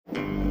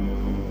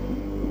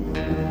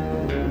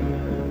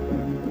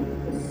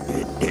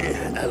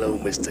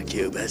Mr.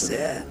 Cuba,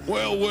 sir.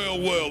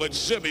 Well, it's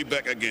Zebedee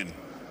back again.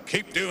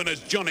 Keep doing as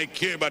Johnny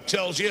Cuba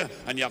tells you,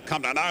 and you'll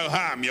come to no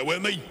harm, you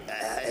with me?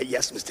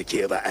 Yes, Mr.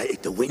 Cuba,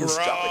 the wind's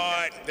dropping.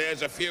 Right,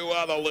 there's a few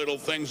other little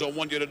things I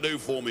want you to do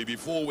for me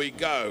before we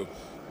go.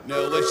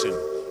 Now listen,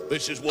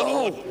 this is what I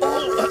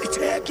want... It's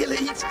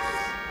Hercules!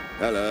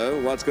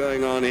 Hello, what's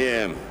going on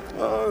here?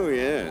 Oh,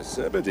 yes,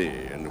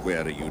 Zebedee. And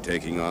where are you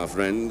taking our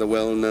friend, the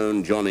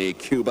well-known Johnny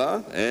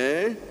Cuba,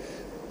 eh?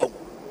 Oh,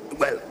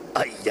 well,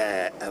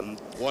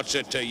 What's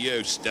it to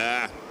you,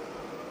 Star?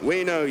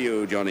 We know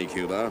you, Johnny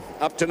Cuba.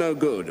 Up to no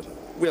good.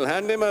 We'll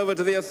hand him over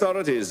to the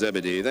authorities,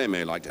 Zebedee. They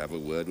may like to have a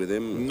word with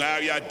him. No,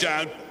 you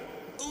don't.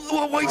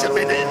 Oh, wait a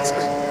minute!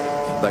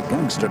 The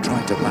gangster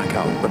tried to back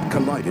out, but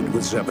collided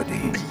with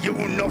Zebedee. You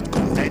will not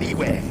go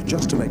anywhere.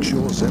 Just to make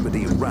sure,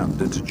 Zebedee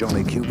rammed into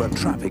Johnny Cuba,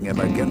 trapping him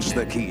against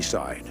the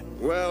quayside.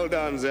 Well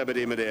done,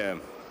 Zebedee, my dear.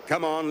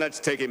 Come on, let's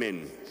take him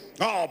in.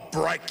 I'll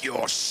break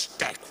your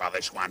stack for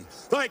this one.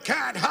 They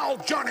can't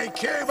hold Johnny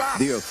Cuba!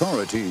 The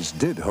authorities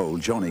did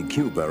hold Johnny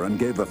Cuba and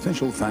gave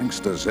official thanks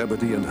to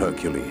Zebedee and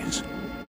Hercules.